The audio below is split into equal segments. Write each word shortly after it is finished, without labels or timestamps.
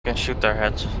can shoot their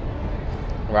heads.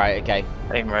 Right, okay.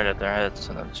 Aim right at their heads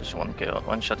and then just one kill,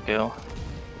 one shot kill.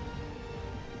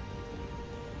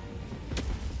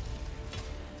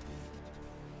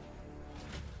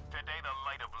 Today the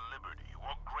light of liberty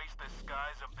will grace the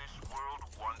skies of this world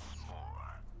once more.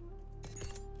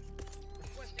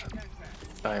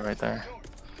 Guy right there.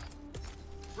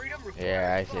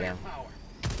 Yeah, I see him.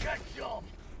 Get some!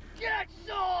 Get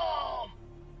some!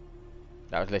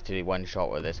 That was literally one shot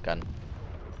with this gun.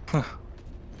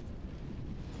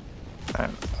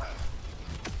 I'm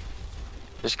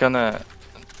just gonna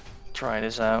try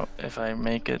this out if I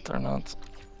make it or not.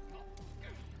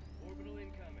 Orbital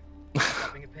incoming.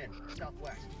 Dropping a pin.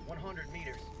 Southwest. 100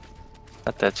 meters.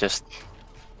 Let that just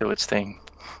do its thing.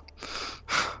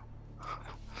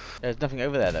 There's nothing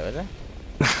over there though, is there?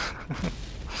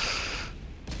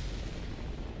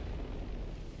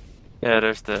 Yeah,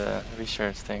 there's the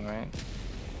research thing, right?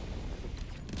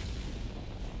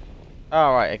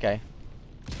 Oh, right, okay.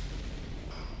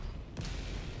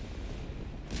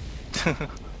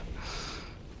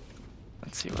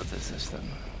 Let's see what this is then.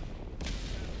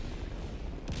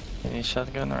 Any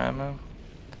shotgun or ammo?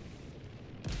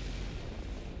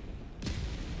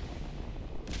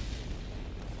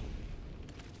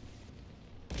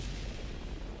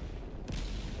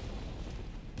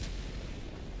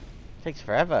 Takes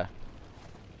forever.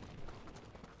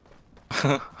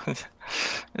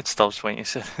 It stops when you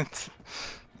said it.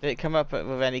 Did it come up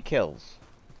with any kills?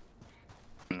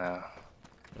 No.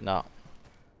 Not.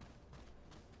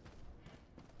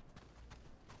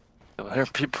 There are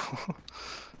people.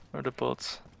 Or the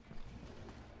bots.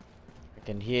 I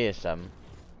can hear some.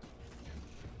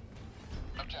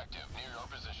 Objective near your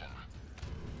position.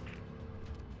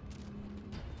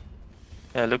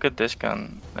 Yeah, look at this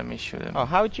gun. Let me shoot him. Oh,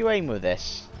 how would you aim with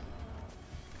this?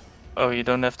 Oh, you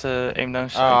don't have to aim down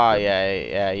sight. Oh,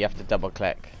 yeah, you have to double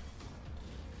click.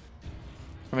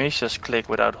 For me, it's just click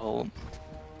without hold.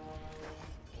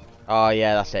 Oh,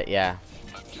 yeah, that's it, yeah.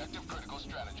 Objective critical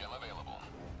stratagem available.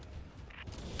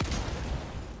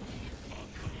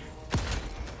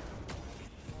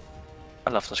 I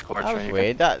love the scorch. That was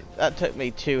weird. That took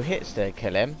me 2 hits to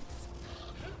kill him.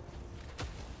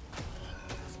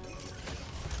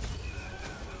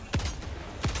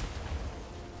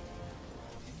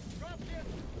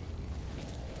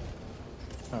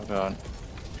 Oh god.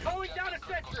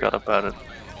 Forgot about it.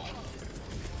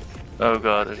 Oh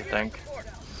god, there's a tank.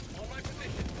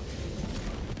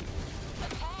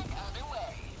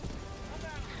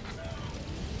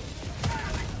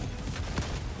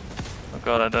 Oh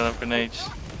god, I don't have grenades.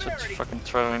 Such a fucking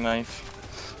throwing knife.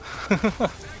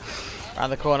 Around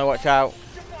the corner, watch out.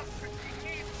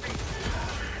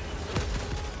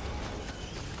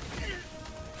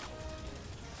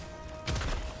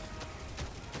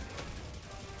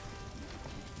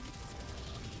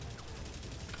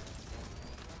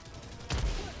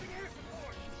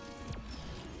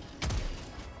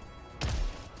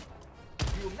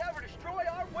 You will never destroy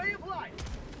our way of life.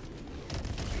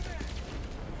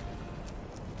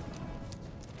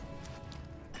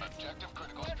 Objective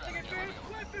critical stratagem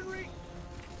available.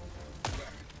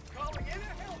 Calling in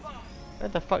a hell bomb. Where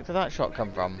the fuck did that shot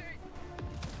come from?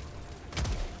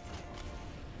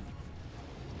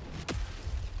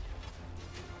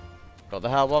 Got the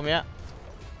hell bomb yet?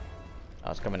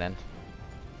 Oh, it's coming in.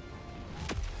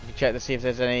 You check to see if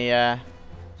there's any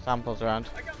samples around.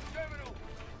 I got the terminal.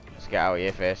 Let's get out of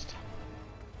here first.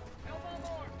 Hell bomb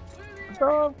armed. Clear the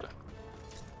air.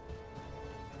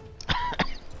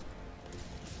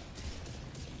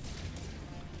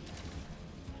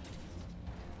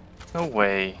 No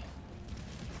way.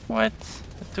 What?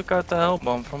 I took out the hell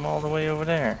bomb from all the way over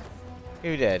there.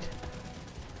 Who did?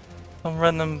 Some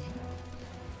random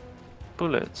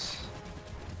bullets.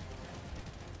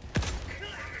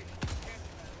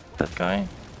 That guy?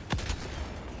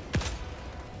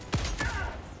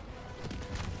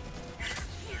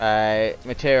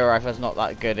 Material rifle's not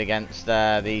that good against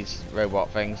these robot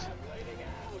things.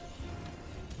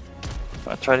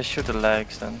 I'll try to shoot the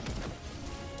legs then.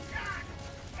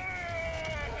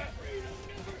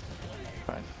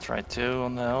 Try 2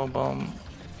 on the hell bomb.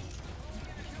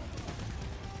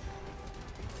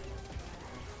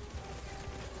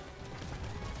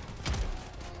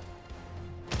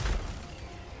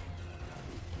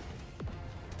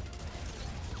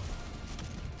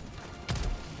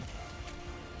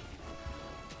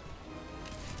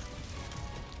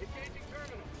 Engaging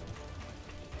terminal.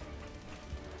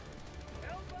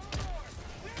 Hell bomb armed.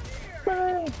 Clear the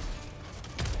air.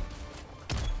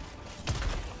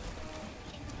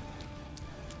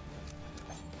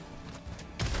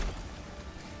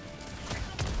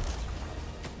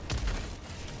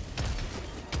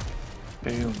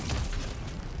 Boom.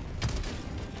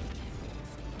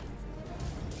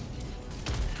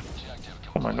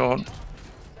 Oh my god.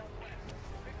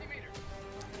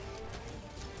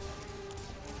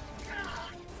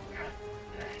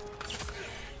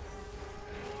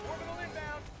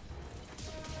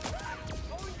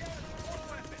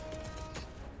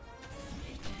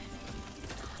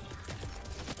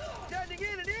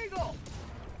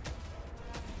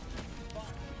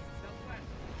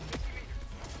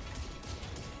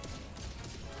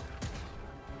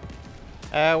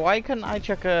 Why couldn't I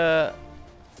check a...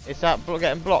 Is that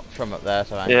getting blocked from up there?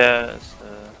 Something? Yeah, it's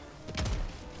the...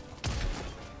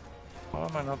 Why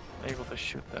am I not able to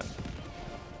shoot them?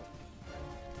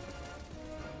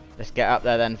 Let's get up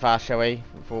there then fast, shall we?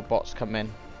 Before bots come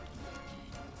in.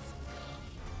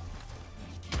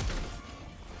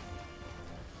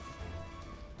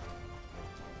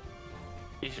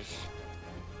 Jesus.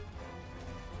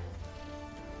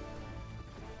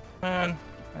 Man,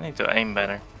 I need to aim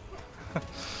better.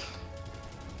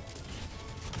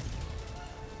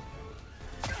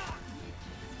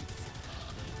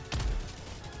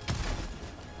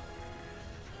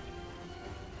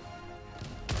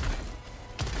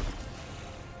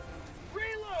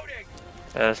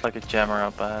 Yeah, there's like a jammer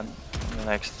up ahead in the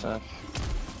next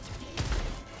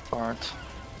part.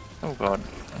 Oh god,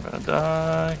 I'm gonna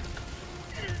die.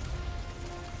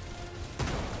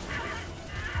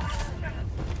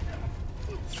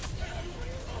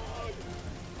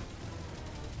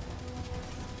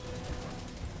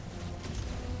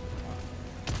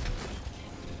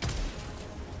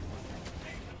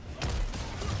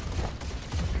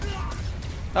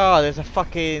 Oh, there's a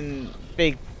fucking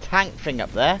big tank thing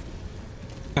up there.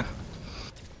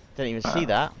 Didn't even see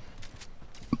that.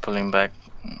 I'm pulling back.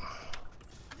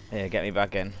 Yeah, get me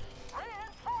back in.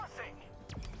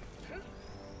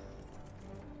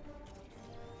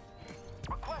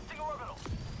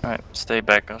 Alright, stay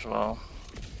back as well.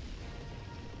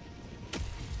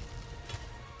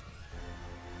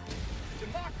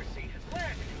 Democracy has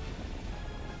landed.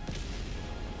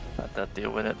 Let that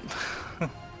deal with it.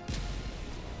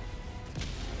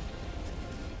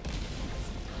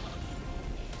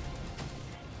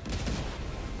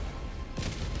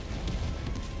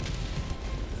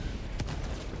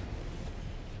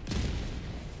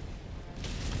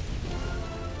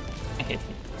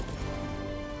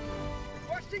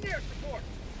 Requesting air support.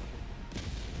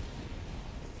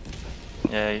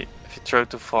 Yeah, if you throw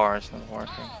too far, it's not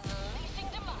working.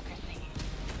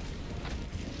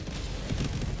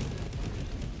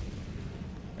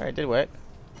 Alright, it did work.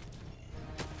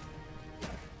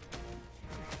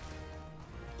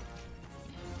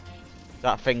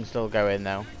 That thing's still going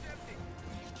though.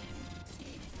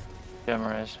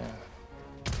 Camera is, yeah.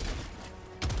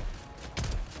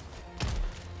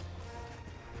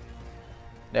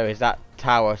 No, is that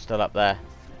tower still up there?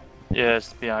 Yeah,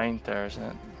 it's behind there, isn't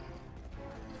it?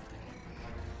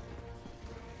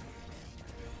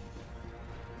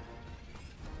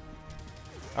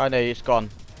 Oh no, it's gone.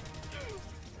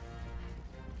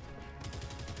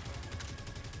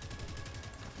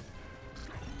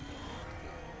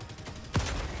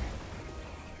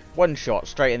 One shot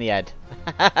straight in the head.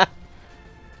 The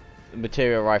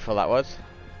material rifle that was.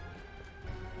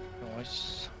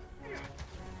 Nice.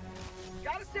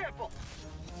 Got a sample.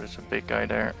 There's a big guy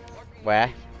there.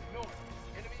 Where? North.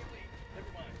 Enemy elite. Never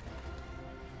mind.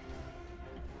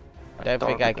 I don't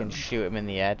think I targeted can him. shoot him in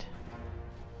the head.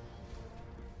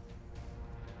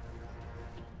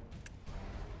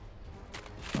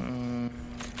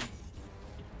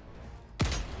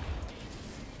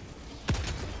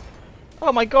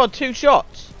 Oh my god, 2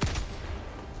 shots!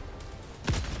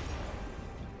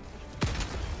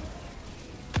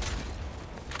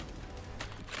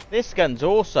 This gun's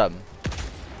awesome.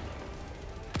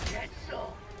 Get some.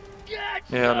 Get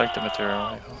Yeah, I like the material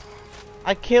rifle.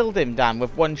 I killed him, Dan,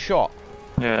 with 1 shot.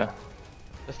 Yeah.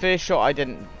 The first shot I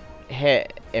didn't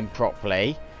hit him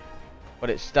properly, but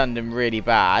it stunned him really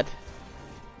bad.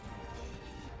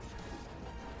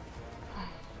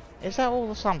 Is that all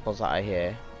the samples that I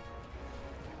hear?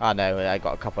 Oh no, I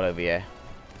got a couple over here.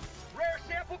 Rare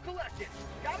sample collected.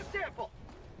 Got a sample.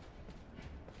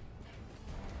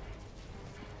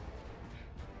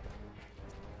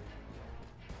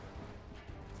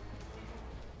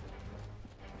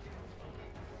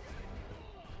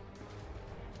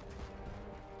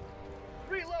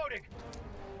 Reloading.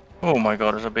 Oh my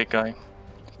god, there's a big guy.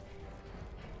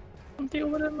 I'm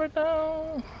dealing with him right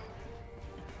now.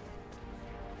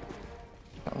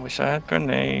 I wish I had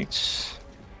grenades.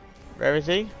 Where is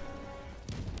he?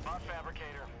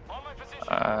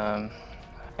 Hang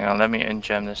on, let me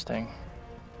ungem this thing.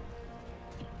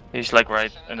 He's like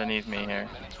right underneath me here.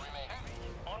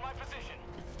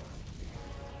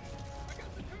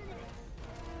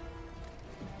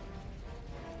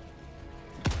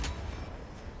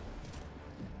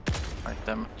 Right,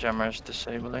 the jammer is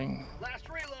disabling. Last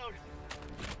reload.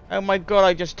 Oh my god,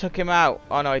 I just took him out.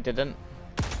 Oh no, I didn't.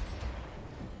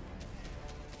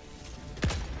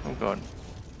 Oh god.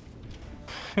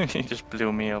 He just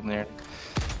blew me up near.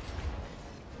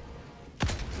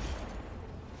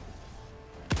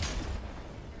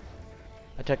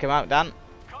 I took him out, Dan.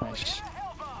 Nice.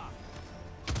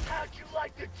 How'd you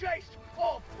like the chase?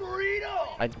 Oh, freedom!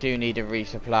 I do need a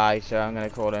resupply, so I'm gonna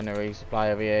call in a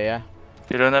resupply over here, yeah?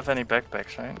 You don't have any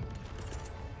backpacks, right?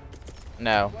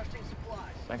 No. Requesting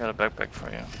supplies. I got a backpack for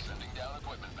you.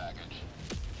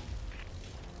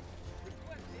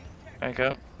 There you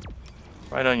go.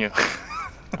 Right on you.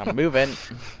 I'm moving.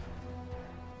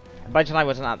 Imagine I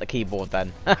wasn't at the keyboard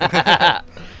then.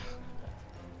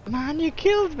 Man, you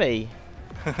killed me.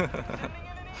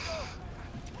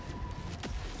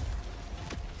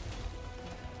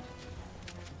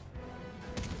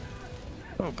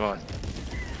 Oh god.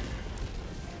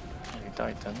 He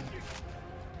died then.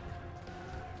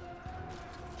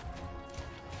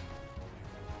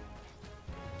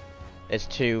 There's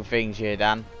two things here,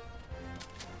 Dan.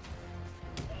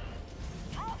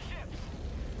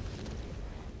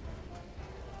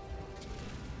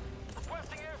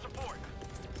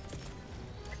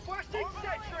 Requesting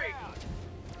sentry.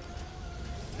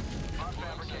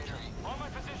 On my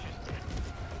position.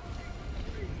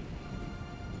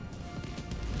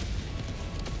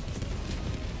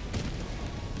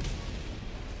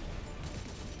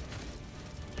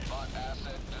 Bot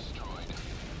asset destroyed.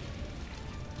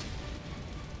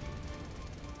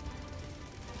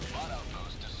 Bot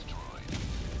outpost destroyed.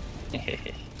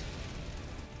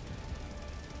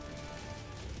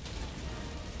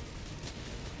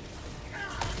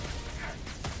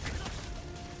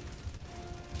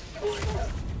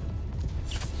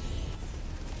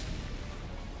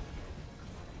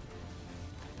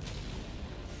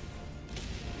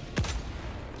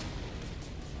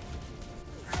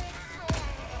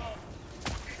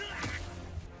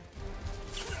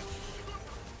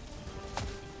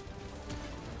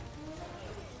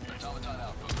 Automaton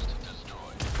outpost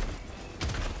destroyed.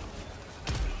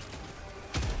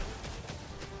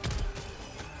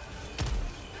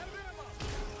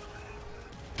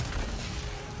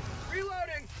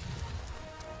 Reloading.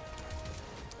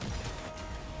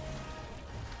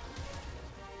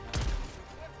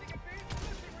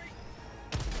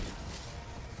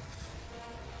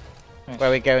 Where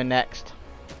are we going next?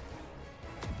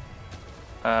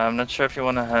 I'm not sure if you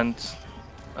want to hunt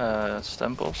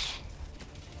stemples.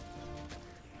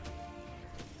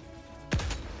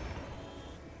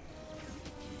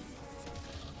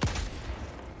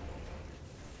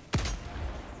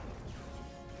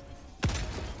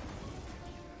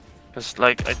 Cause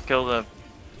like I killed a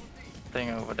thing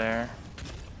over there.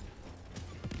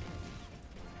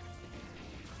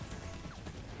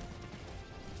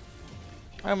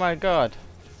 Oh my god.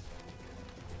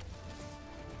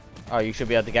 Oh, you should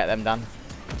be able to get them done.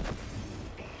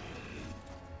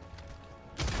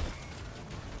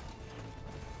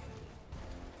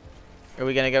 Are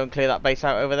we gonna go and clear that base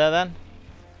out over there then?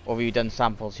 Or have you done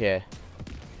samples here?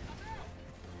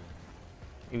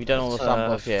 Have you done all the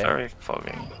samples here? Very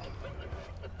foggy.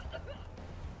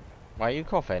 Why are you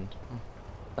coughing?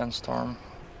 Sandstorm.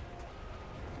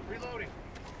 Reloading.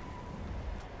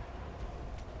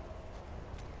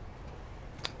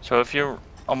 So if you're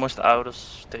almost out of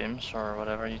stims or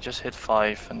whatever, you just hit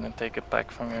 5 and then take it back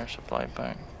from your supply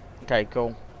pack. Okay,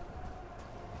 cool.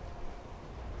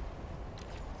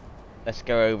 Let's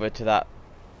go over to that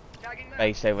Tagging map.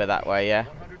 base over that way, yeah?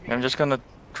 100 I'm meters. just gonna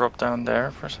drop down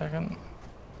there for a second.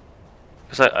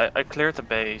 Because I cleared the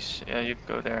base. Yeah, you can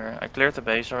go there. I cleared the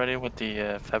base already with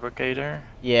the fabricator.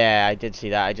 Yeah, I did see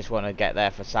that. I just want to get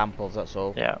there for samples, that's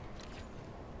all. Yeah.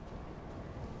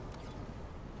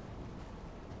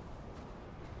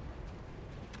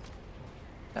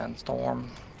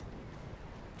 Sandstorm.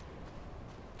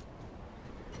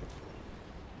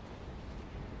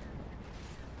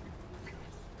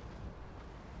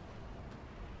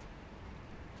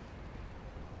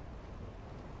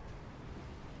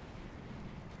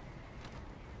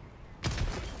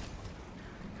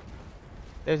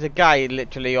 There's a guy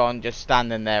literally on just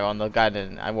standing there on the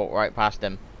garden. I walked right past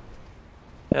him.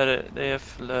 Yeah, they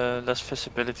have less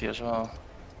visibility as well.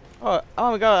 Oh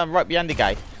my god, I'm right behind the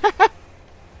guy.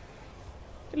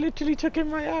 It literally took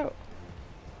him right out.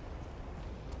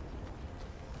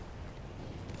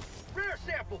 Rare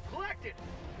sample collected.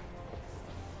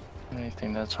 The only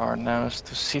thing that's hard now is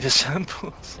to see the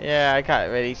samples. Yeah, I can't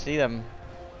really see them.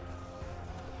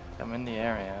 I'm in the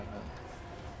area, but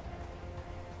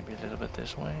maybe a little bit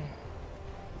this way.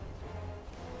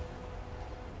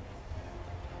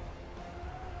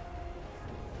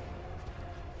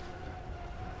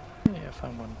 Yeah, I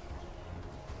found one.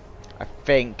 I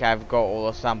think I've got all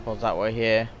the samples that were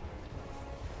here.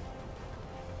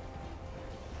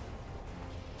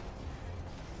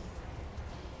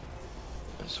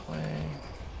 This way.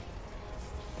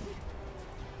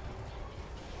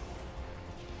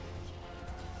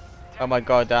 Oh my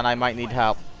god, Dan, I might need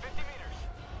help. 50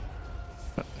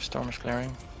 meters. The storm is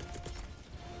clearing.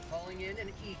 Calling in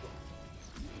an eagle.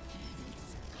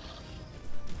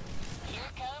 Here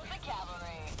comes the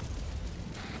cavalry.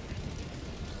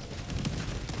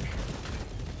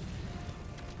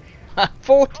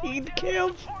 14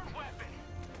 kills! Support weapon.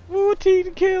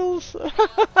 14 kills! That's what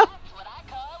I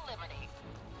call liberty.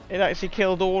 It actually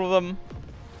killed all of them.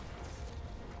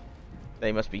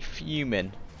 They must be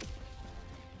fuming.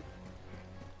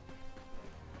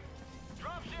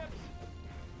 Dropships.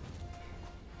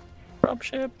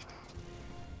 Dropship.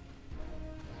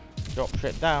 Drop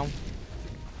shit down.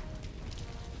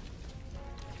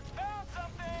 Found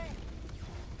something.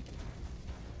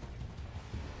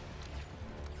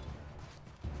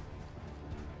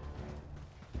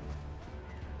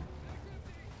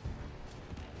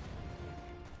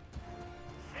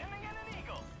 Sending in an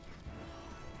eagle.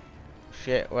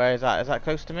 Shit, where is that? Is that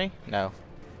close to me? No.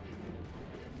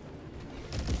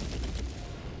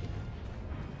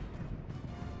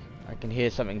 I can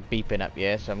hear something beeping up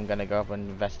here, so I'm gonna go up and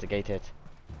investigate it.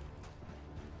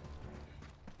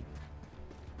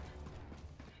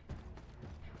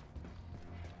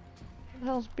 What the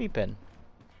hell's beeping?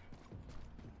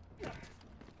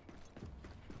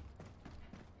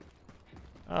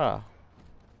 Oh.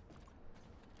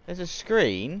 There's a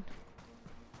screen.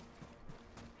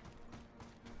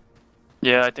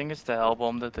 Yeah, I think it's the hell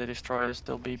bomb that they destroyed is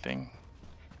still beeping.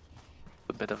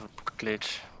 A bit of a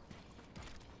glitch.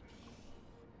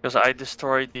 Because I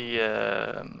destroyed the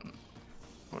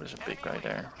what is a big guy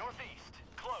there? Northeast.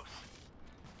 Close.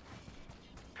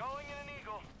 Calling in an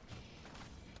eagle.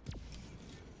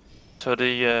 So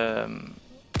the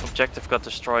objective got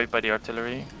destroyed by the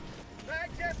artillery.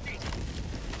 Bag's empty.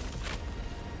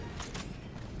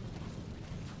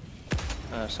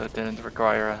 So it didn't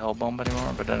require a hell bomb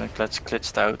anymore, but then it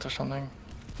glitched out or something.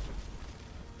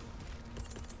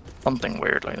 Something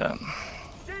weird like that.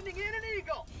 Sending in an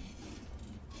eagle.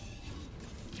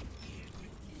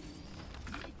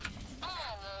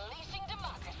 Unleashing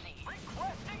democracy.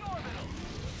 Requesting orbital.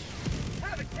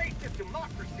 Have a taste of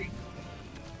democracy.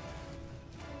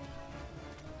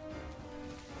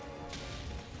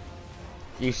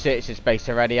 You searched the space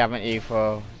already, haven't you,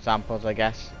 for samples, I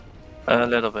guess? A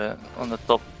little bit on the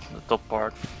top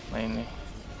part mainly.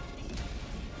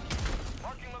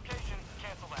 Marking location.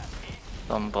 Cancel that. East.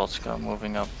 Some bots go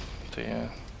moving up to you.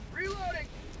 Reloading.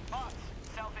 Bots.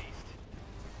 Southeast.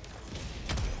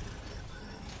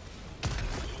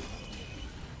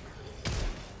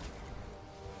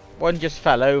 One just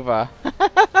fell over.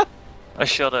 I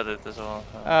shot at it as well.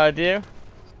 So. Oh, do you?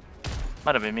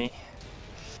 Might have been me.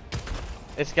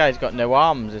 This guy's got no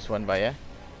arms, this one, by you.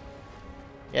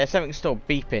 Yeah, something's still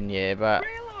beeping here, but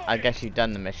I guess you've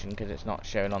done the mission because it's not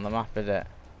shown on the map, is it?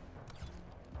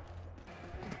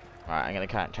 Right, I'm gonna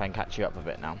try and catch you up a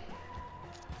bit now.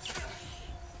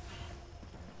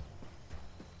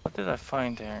 What did I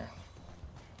find here?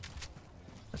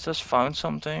 It just found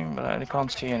something, but I can't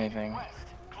see anything. West.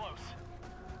 Close.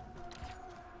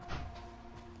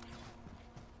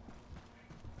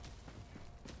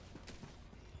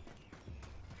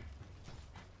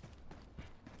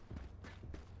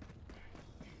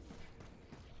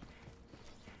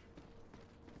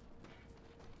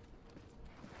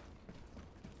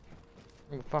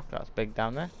 Oh fuck, that's big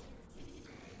down there.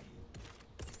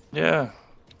 Yeah,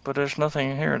 but there's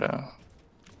nothing here though.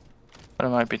 But it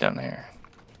might be down here.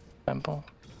 Temple.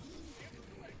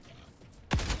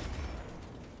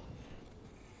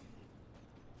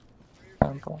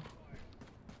 Temple.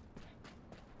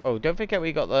 Oh, don't forget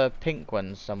we got the pink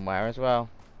ones somewhere as well.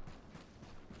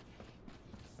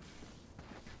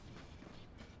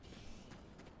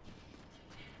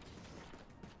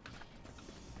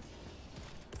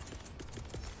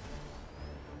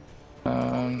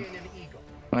 Calling in an eagle.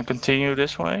 Wanna continue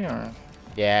this way or?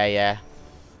 Yeah, yeah.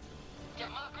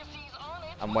 Democracy's on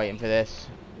its I'm waiting for this.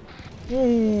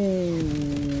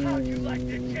 How'd you like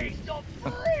the taste of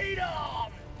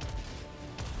freedom?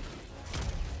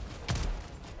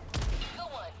 Eagle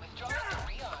One withdrawing to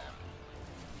rearm.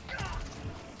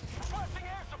 Requesting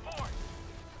air support.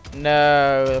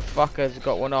 No, the fucker's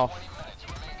got one off.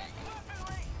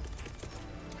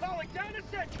 Calling down a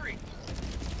sentry.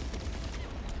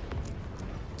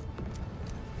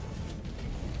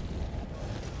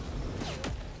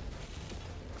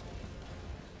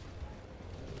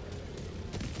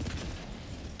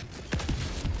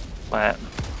 Flat.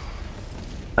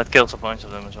 That kills a bunch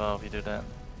of them as well if you do that.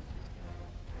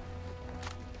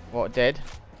 What did?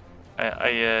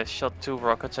 I shot 2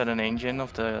 rockets at an engine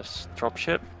of the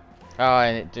dropship. Oh,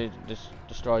 and it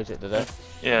destroys it, did it?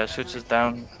 Yeah, shoots it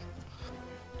down.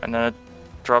 And then it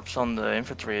drops on the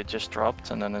infantry it just dropped,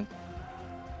 and then it...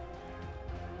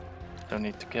 Don't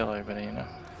need to kill everybody, you know.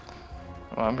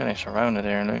 Well, I'm getting surrounded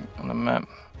here, look, on the map.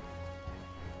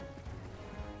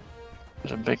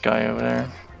 There's a big guy over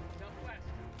there. Southwest,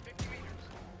 50 meters.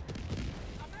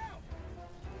 I'm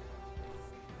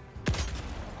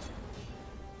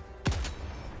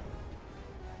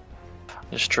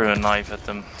out. Just threw a knife at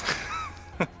them.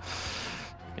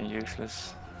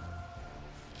 Useless.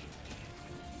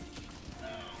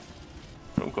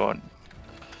 Oh god.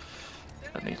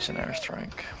 That needs an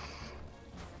airstrike.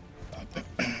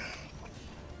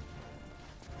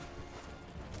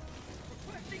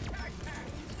 Requesting backpack.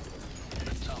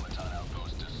 Automaton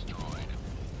outpost destroyed.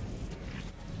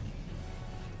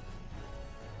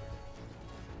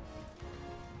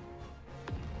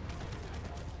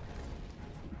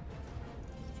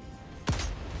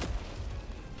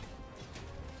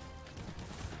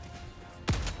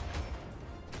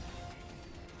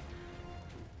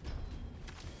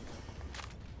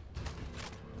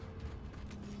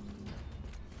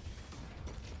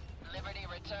 Liberty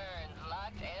returns,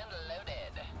 locked and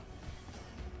loaded.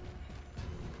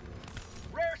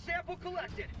 Rare sample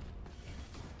collected.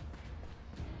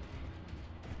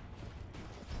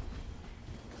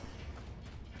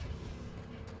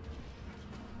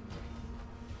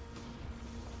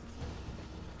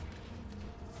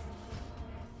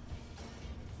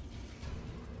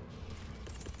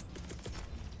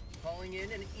 Calling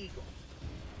in an eagle.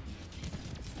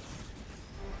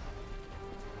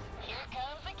 Here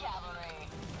comes the cavalry.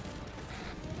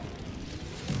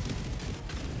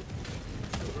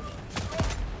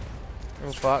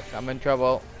 Oh fuck, I'm in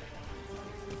trouble.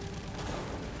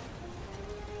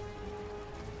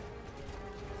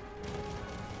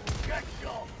 Get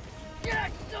some!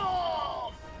 Get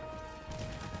some!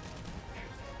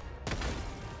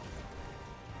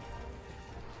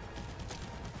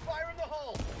 Fire in the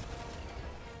hole!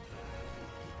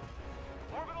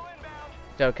 Orbital inbound!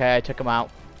 It's okay, I took him out.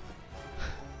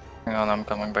 Hang on, I'm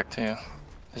coming back to you.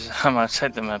 I'm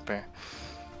outside the map here.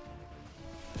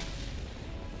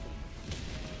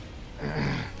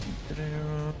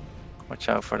 Watch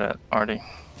out for that, Artie.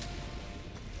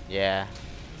 Yeah,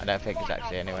 I don't think it's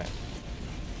actually anyway.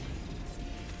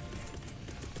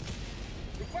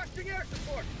 Requesting air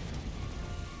support!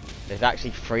 There's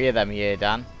actually 3 of them here,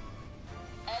 Dan.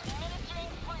 Administering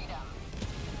freedom.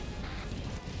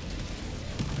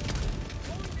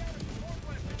 Pulling down a support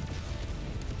weapon!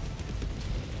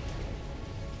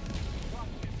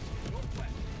 Rockets,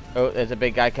 northwest. Oh, there's a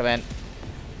big guy coming.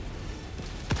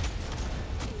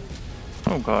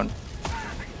 Oh god.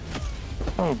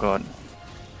 Oh god.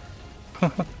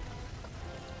 Requesting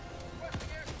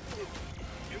air support!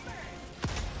 You man!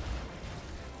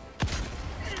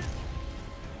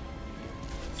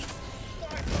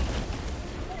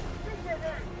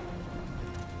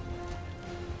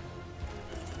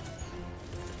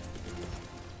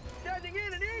 Standing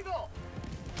in an eagle!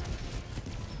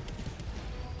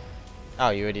 Oh,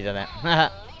 you already done it.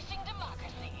 Unleashing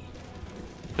democracy.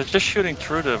 It's just shooting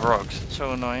through the rocks. It's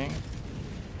so annoying.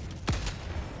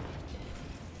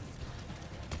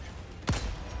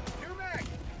 New mag!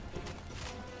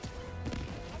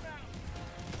 I'm out!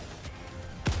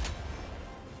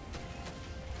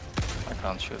 I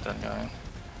can't shoot that guy.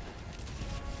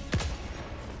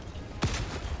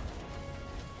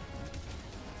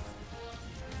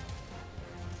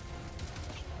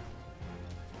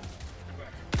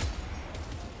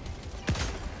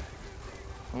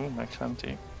 Ooh, max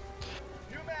empty.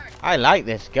 New mag! I like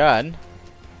this gun.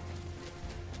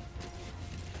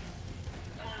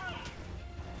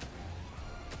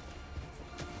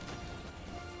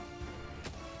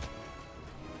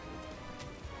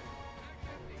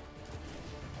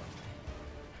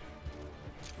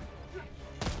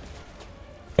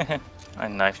 I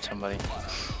knifed somebody.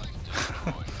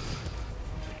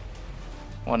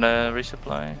 Wanna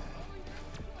resupply?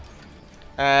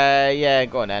 Yeah,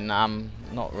 go on then. I'm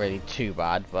not really too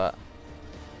bad, but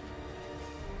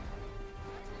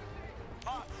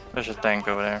There's a tank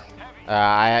over there.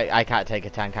 I can't take a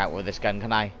tank out with this gun,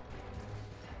 can I?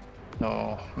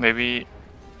 No, maybe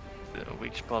the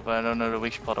weak spot, but I don't know the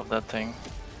weak spot of that thing.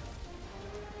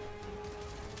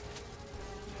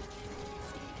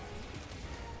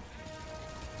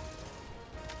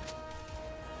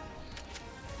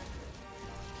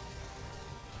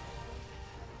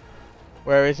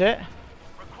 Where is it?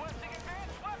 Requesting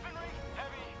advanced weaponry.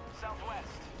 Heavy, southwest.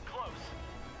 Close.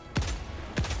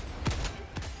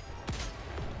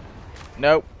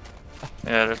 Nope.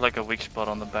 Yeah, there's like a weak spot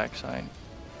on the backside.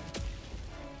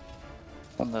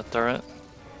 On the turret.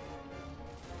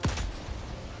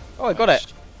 Oh, I got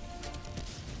it.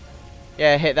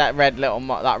 Yeah, hit that red little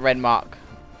that red mark.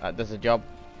 That does the job.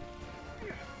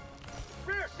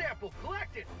 Rare sample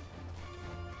collected.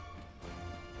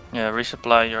 Yeah,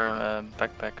 resupply your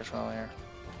backpack as well here.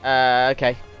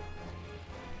 Okay.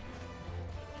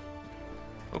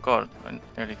 Oh god, I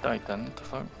nearly died then. What the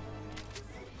fuck?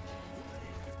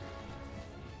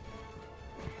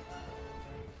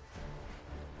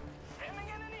 Sending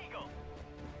in an eagle.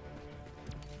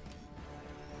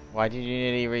 Why did you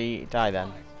nearly die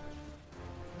then?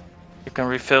 You can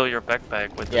refill your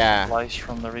backpack with the Yeah. supplies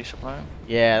from the resupply.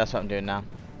 Yeah, that's what I'm doing now.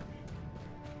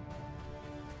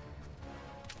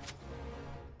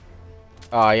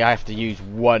 Oh, yeah, I have to use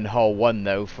one whole one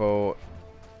though for.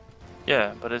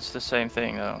 Yeah, but it's the same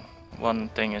thing though. One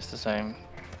thing is the same.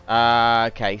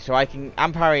 Okay, so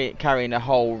I'm carrying a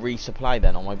whole resupply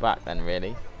then on my back then,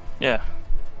 really. Yeah,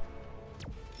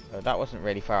 Oh, that wasn't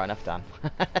really far enough, Dan.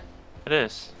 it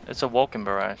is. It's a walking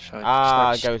barrage, so it It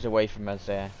starts, goes away from us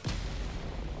there.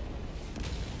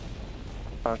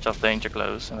 starts off danger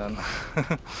close and then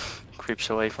creeps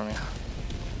away from you.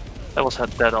 That was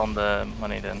dead on the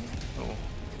money then. Oh,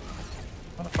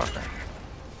 motherfucker.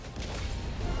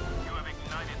 You have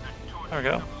ignited the torch There we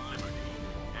go. of liberty.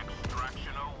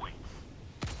 Extraction awaits.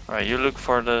 Alright, you look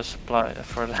for the supply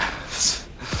for the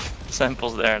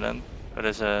samples there then. But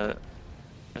there's a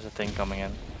thing coming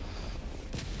in.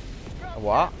 A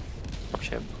what?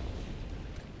 Ship.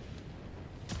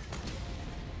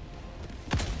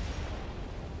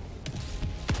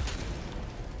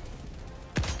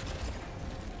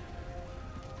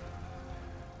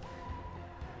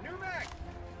 New mag.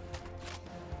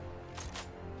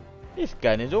 This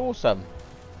gun is awesome.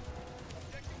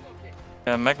 Objective located.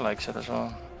 Yeah, Meg likes it as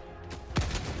well.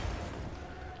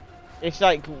 It's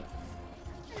like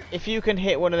if you can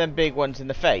hit one of them big ones in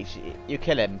the face, you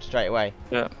kill him straight away.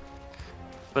 Yeah.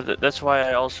 But that's why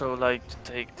I also like to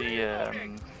take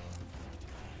the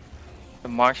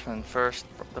marksman first,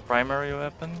 the primary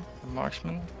weapon, the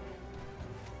marksman.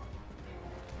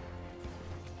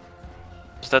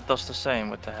 Because that does the same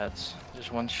with the heads,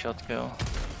 just one shot kill.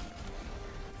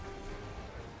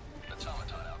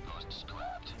 Automaton outpost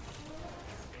scrapped.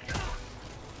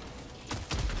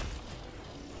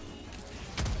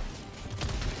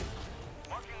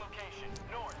 Marking location.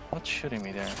 North. What's shooting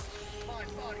me there? Fine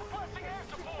body. Requesting air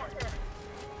support.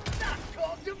 That's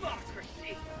called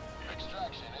democracy.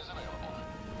 Extraction is available.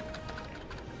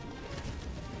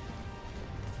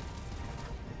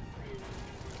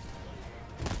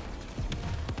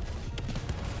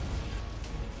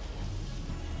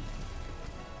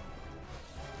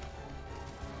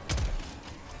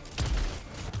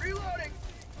 Reloading.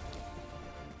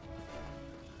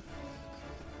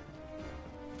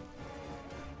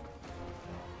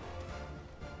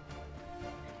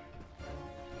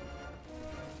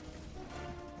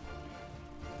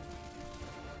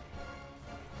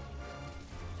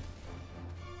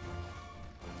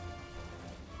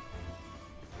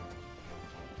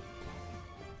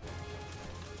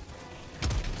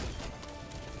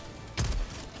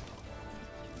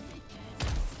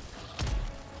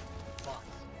 Boss.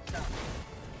 Stop.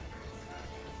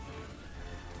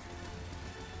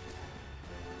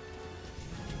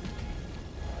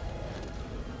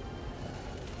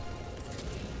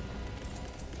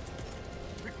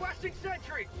 Requesting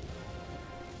sentry.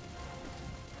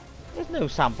 There's no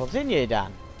samples in here,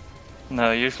 Dan.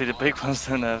 No, usually the big ones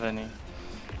don't have any.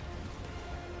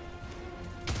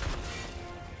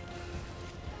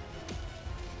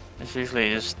 It's usually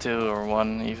just 2 or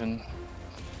 1 even.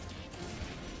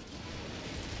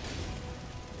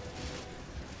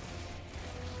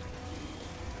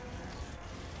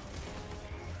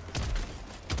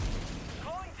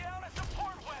 Calling down a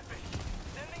support weapon.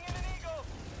 Sending in an eagle.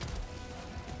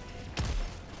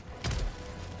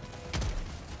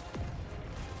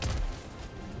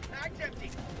 Mag's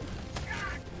empty.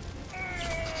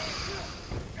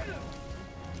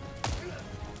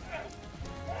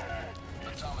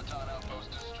 Automaton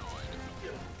outpost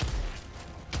destroyed.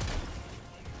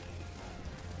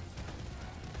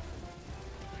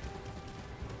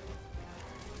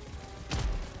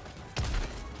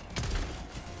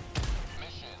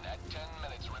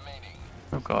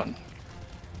 Oh god.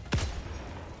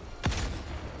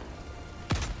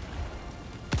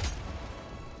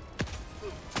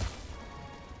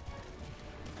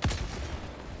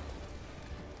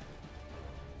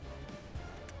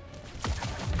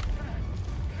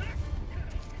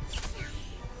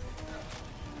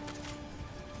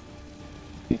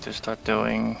 Need to start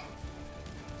doing.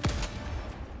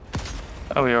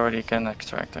 Oh, we already can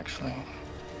extract actually.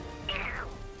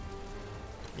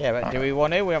 Yeah, but do we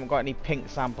want to? We haven't got any pink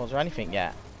samples or anything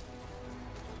yet.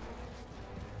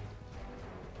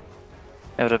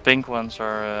 Yeah, the pink ones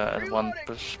are at one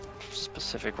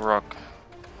specific rock.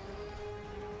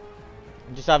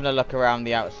 I'm just having a look around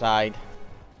the outside.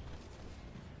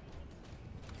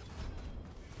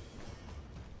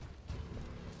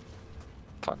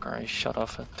 Fucker, he shut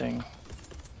off that thing.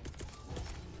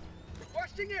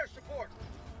 Requesting air support.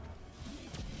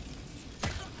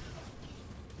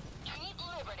 Keep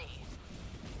liberty.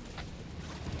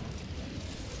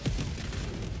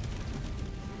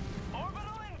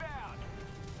 Orbital inbound.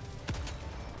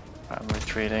 I'm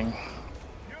retreating.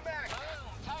 New mag. Boom.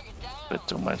 Target down. Bit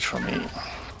too much for me.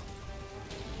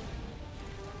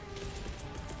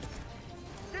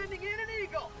 Sending in an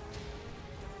eagle.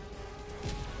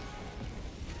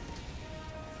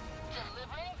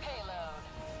 Delivering payload.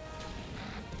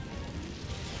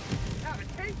 Have a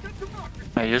taste of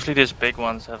democracy. Usually these big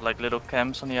ones have like little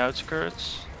camps on the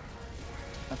outskirts.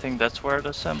 I think that's where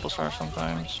the samples are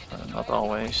sometimes, but not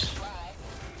always.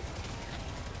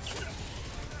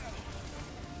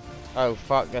 Oh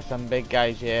fuck, there's some big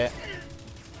guys here.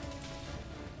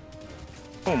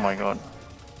 Oh my god.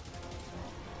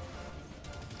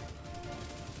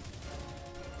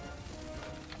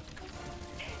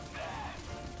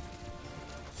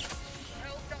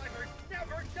 HELLDIVERS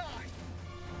never die.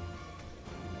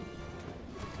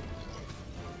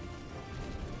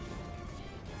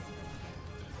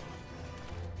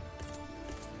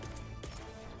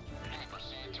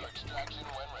 Proceed to extraction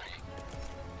when ready.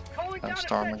 Calling down And a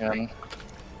storm sentry. again.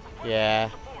 Yeah.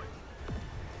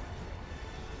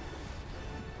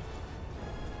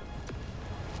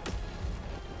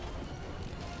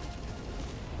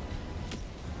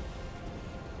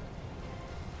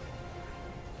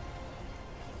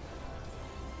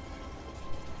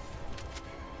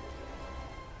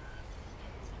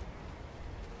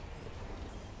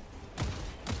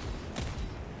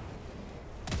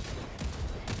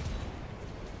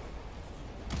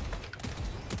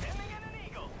 Sending in an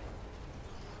eagle.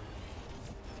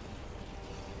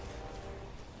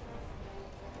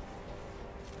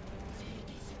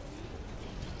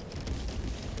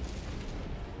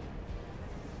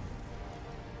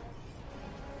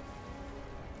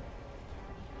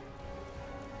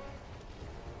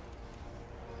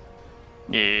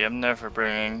 Yeah, I'm never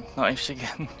bringing knives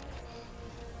again.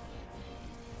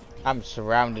 I'm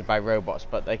surrounded by robots,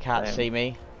 but they can't Same. see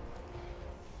me.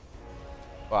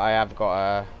 But I have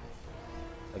got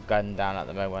a gun down at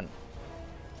the moment.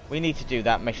 We need to do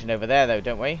that mission over there though,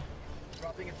 don't we?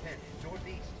 Dropping a pin.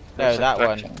 Northeast. No, There's that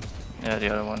one. extraction. Yeah, the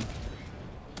other one.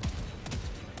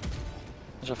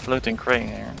 There's a floating crane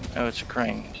here. Oh, it's a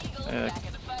crane. Eagle back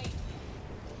in the fight.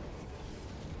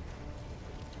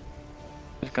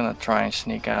 Just gonna try and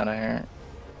sneak out of here.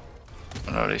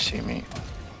 Oh no, they see me.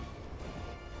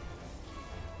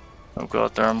 Oh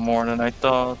god, there are more than I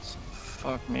thought.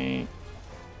 Fuck me.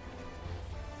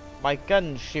 My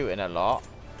gun's shooting a lot.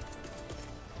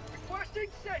 Requesting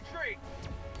sentry.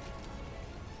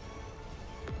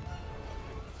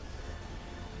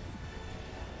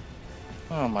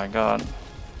 Oh my god.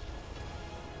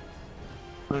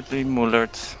 Completely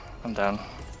mullered. I'm down.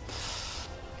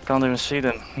 Can't even see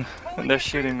them. They're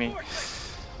shooting me.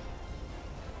 It's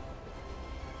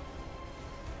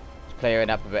clearing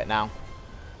up a bit now.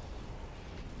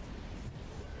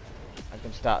 I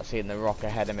can start seeing the rock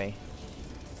ahead of me.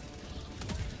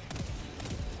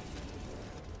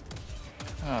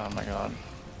 Oh my god.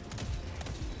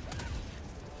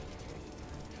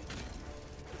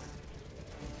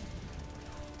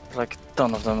 There's like a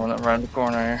ton of them around the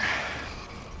corner here.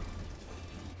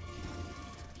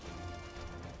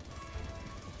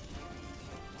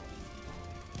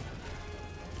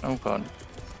 Oh god.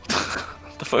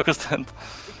 The fuck is that?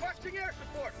 Requesting air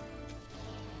support.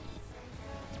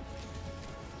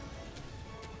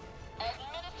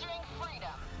 Administering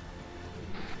freedom.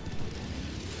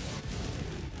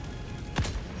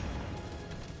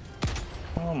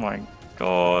 Oh my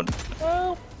god.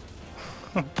 Help.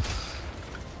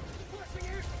 Requesting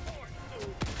air support.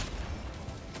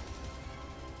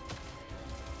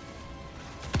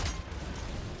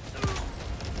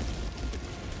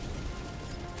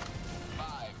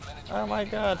 Oh my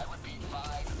god. That would be 5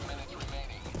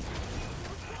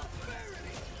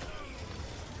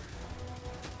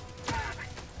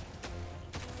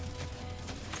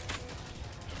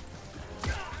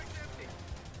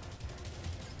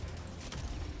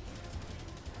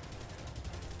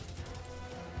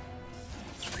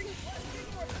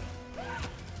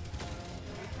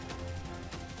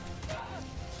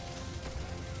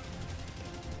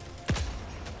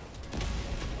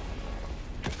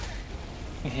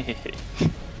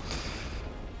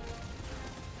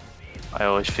 I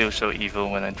always feel so evil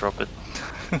when I drop it.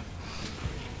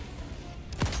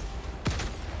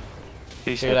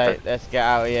 He's Too hit late. Let's get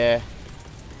out of here.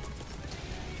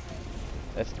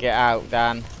 Let's get out,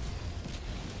 Dan.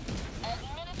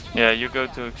 Yeah, you go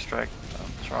to extract.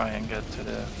 I'll try and get to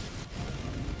the.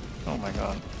 Oh my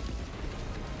god.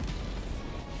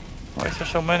 Why is there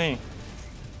so many?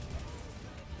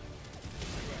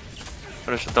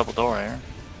 But there's a double door here.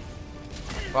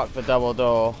 Fuck the double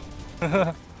door.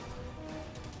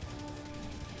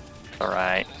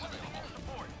 Alright.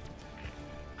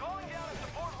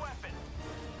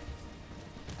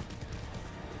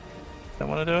 Don't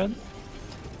want to do it?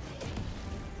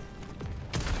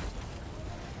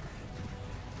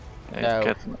 Yeah,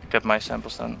 No. get my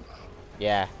samples done.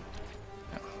 Yeah.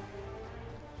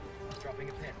 Dropping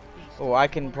a pin. East. Oh, I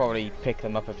can probably pick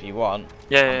them up if you want.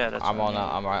 Yeah, that's I'm what on. I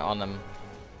mean. I'm right on them.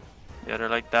 Yeah, they're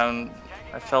like down.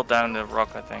 I fell down the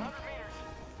rock, I think.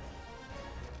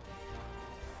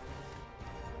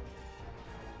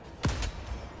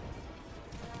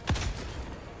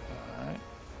 Alright.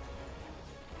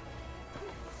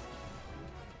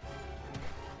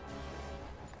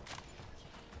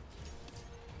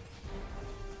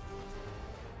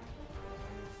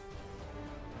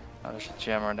 Oh, there's a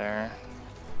jammer there.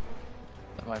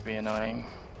 That might be annoying.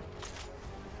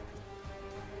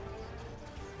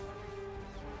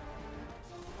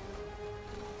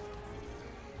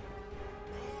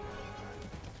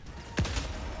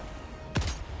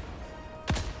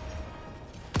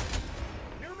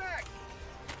 New mag.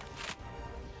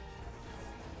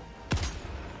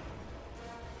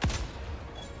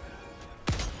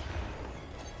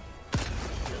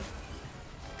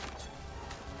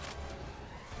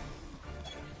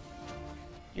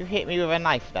 You hit me with a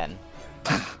knife then.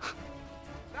 Found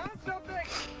something.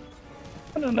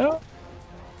 I don't know.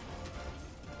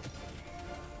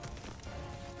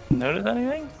 Notice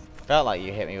anything? Felt like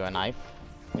you hit me with a knife.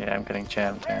 Yeah, I'm getting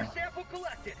jammed Rare here. sample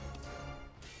collected.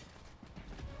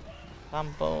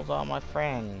 Samples are my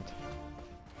friend.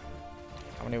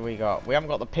 How many we got? We haven't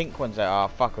got the pink ones there. Oh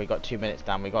fuck, we got 2 minutes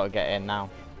down. We got to get in now.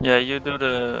 Yeah, you do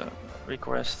the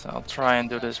request. I'll try and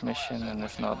do this mission, and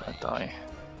if not, I die.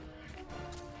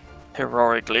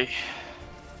 Heroically.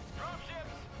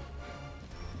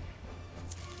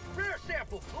 Rare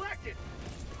sample collected.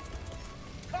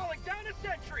 Calling down a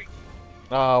sentry.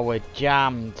 Oh, we're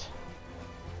jammed.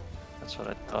 That's what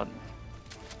I thought.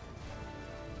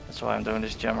 That's why I'm doing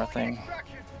this jammer thing.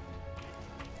 Extraction.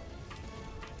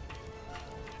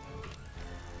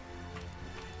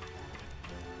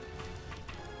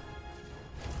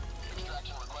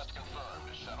 Extraction request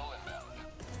confirmed. Shuttle inbound.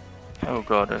 Oh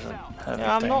god, there's a heavy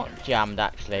Yeah, I'm thing. not jammed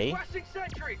actually. Requesting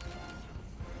sentry.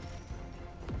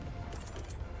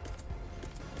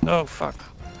 No, fuck.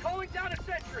 Calling down a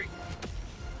sentry.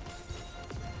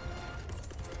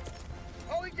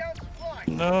 Calling down supply.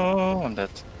 No, I'm dead.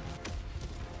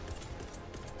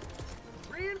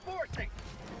 Reinforcing.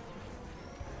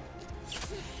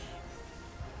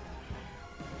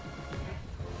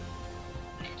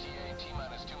 ETA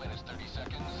T-minus 2 minutes 30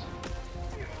 seconds.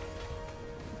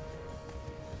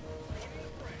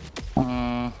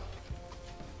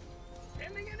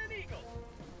 Sending in an eagle.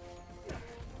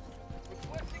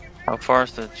 Requesting How advance. far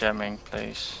is the jamming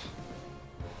place?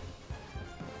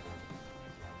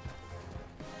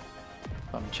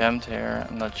 I'm jammed here,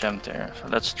 I'm not jammed here. So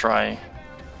let's try.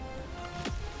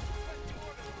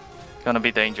 Gonna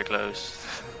be danger close.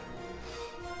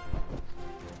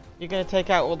 You're gonna take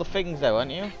out all the things though,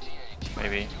 aren't you?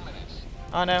 Maybe.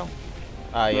 Oh no.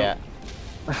 Oh yeah.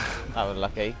 That was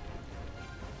lucky.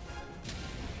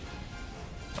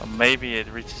 Or maybe it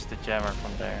reaches the jammer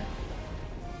from there.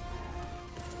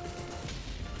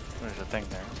 There's a thing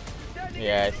there.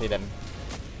 Yeah, I see them.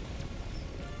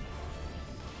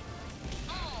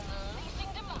 Unleashing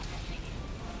democracy.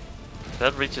 If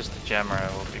that reaches the jammer,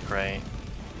 it will be great.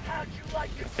 How'd you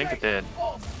like your I think it face? did.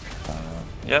 Oh,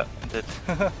 Yeah, it did.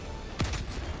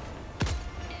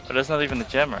 But that's not even the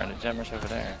jammer, the jammer's over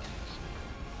there.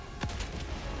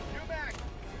 new mag.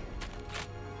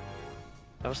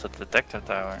 That was the detector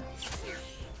tower.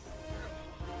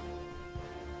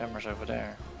 Jammer's over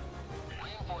there.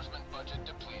 Reinforcement budget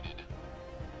depleted.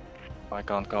 I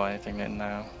can't go anything in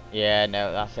now. Yeah,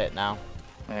 no, that's it now.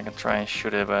 I mean, I can try and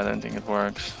shoot it, but I don't think it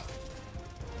works.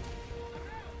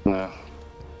 No.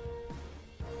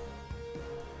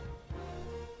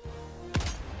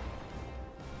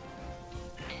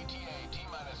 ETA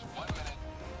T-minus 1 minute.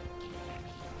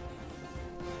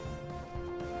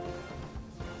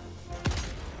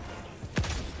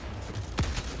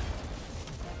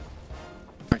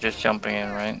 We're just jumping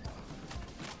in, right?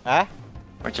 Huh?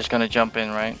 We're just gonna jump in,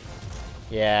 right?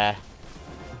 Yeah.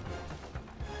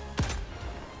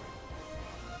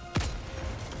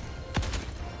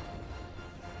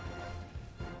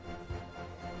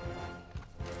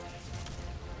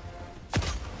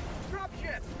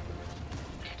 Dropship!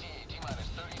 ETA T-minus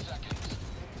 30 seconds.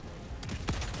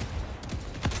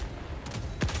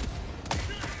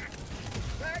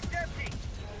 Bag's empty!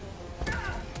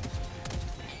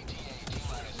 ETA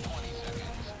T-minus 20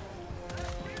 seconds.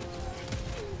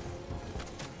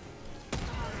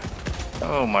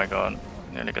 Oh my god.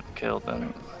 Nearly got killed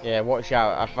then. Yeah, watch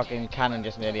out. A fucking cannon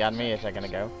just nearly had me a second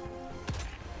ago.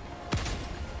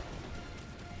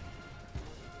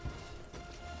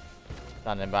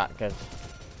 Standing back, because...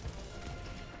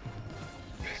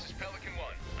 This is Pelican 1.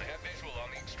 I have visual on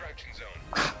the extraction zone.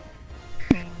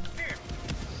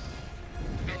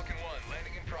 Pelican 1,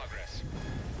 landing in progress.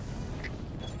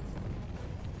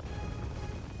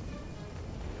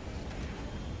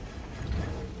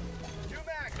 Two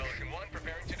mags! Pelican 1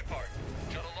 preparing to depart.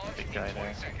 Shuttle launch Big in guy 20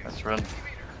 there. seconds. Let's run.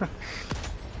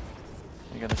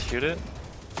 You gonna shoot it?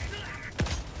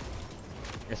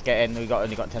 Let's get in. We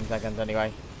only got 10 seconds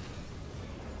anyway.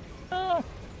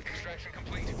 Extraction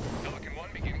complete. Pelican 1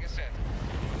 beginning ascent.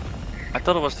 I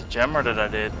thought it was the jammer that I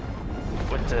did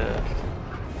with the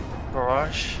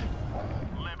barrage.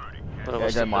 But it Yeah,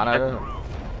 was it doesn't matter.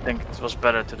 I think it was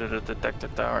better to do the detector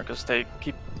tower because they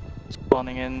keep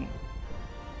spawning in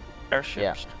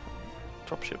airships,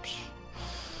 dropships.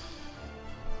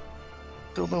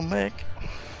 Still no make.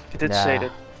 You did say Nah.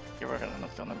 that you were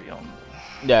not gonna be on.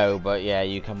 No, but yeah,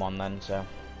 you come on then, so...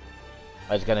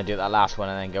 I was gonna do that last one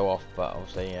and then go off, but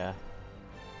obviously, yeah.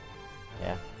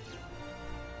 There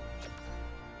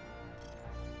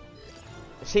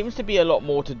seems to be a lot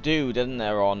more to do, doesn't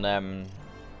there, on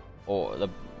or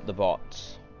the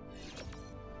bots?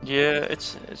 Yeah,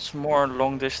 it's more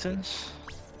long distance,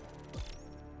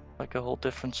 like a whole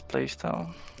different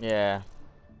playstyle. Yeah.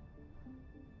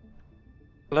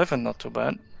 11 not too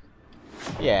bad.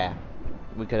 Yeah.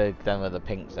 We could have done with the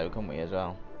pinks though, couldn't we, as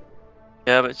well?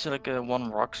 Yeah, but it's like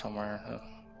one rock somewhere.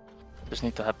 Just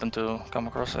need to happen to come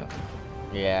across it.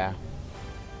 Yeah.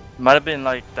 Might have been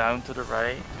like down to the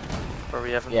right, where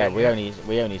we haven't. Yeah, been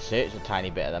we yet. only searched a tiny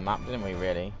bit of the map, didn't we,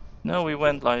 really? No, we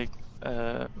went like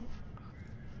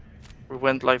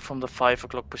from the 5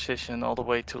 o'clock position all the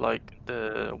way to like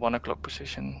the 1 o'clock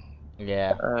position,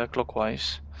 Yeah.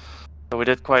 clockwise. So we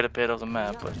did quite a bit of the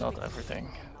map, but not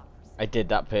everything. I did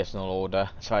that personal order,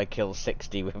 so I killed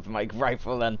 60 with my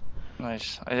rifle then.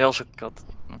 Nice. I also got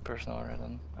my personal order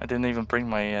then. I didn't even bring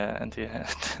my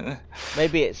anti-head.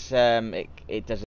 Maybe it's it does